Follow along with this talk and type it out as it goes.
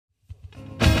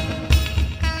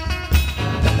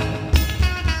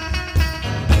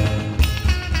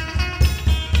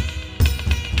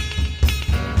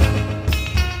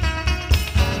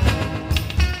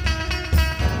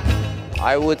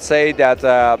I would say that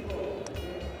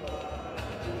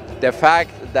the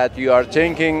fact that you are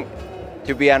thinking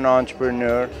to be an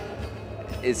entrepreneur,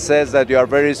 it says that you are a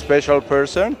very special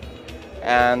person,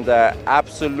 and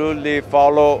absolutely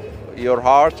follow your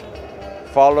heart,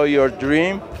 follow your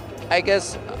dream. I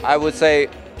guess I would say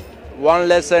one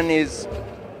lesson is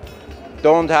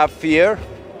don't have fear,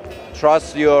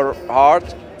 trust your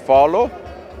heart, follow.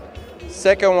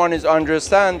 Second one is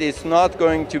understand it's not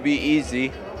going to be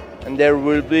easy, and there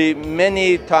will be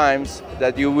many times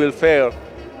that you will fail,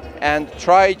 and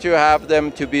try to have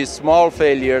them to be small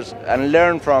failures and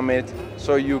learn from it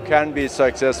so you can be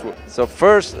successful. So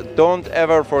first, don't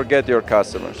ever forget your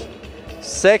customers.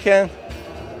 Second,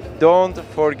 don't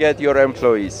forget your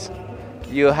employees.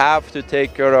 You have to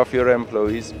take care of your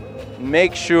employees.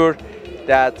 Make sure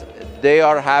that they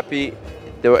are happy.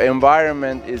 The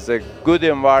environment is a good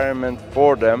environment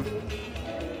for them.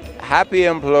 Happy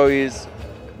employees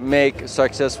make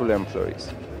successful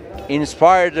employees.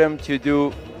 Inspire them to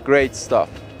do great stuff.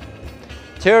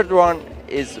 Third one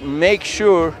is make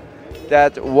sure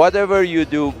that whatever you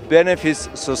do benefits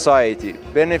society,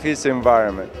 benefits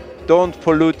environment. Don't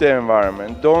pollute the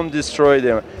environment, don't destroy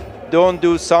them, don't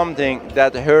do something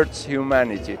that hurts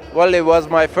humanity. Well, it was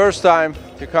my first time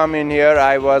to come in here.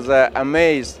 I was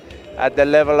amazed at the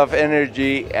level of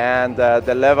energy and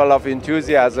the level of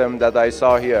enthusiasm that I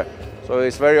saw here. So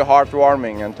it's very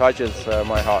heartwarming and touches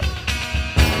my heart.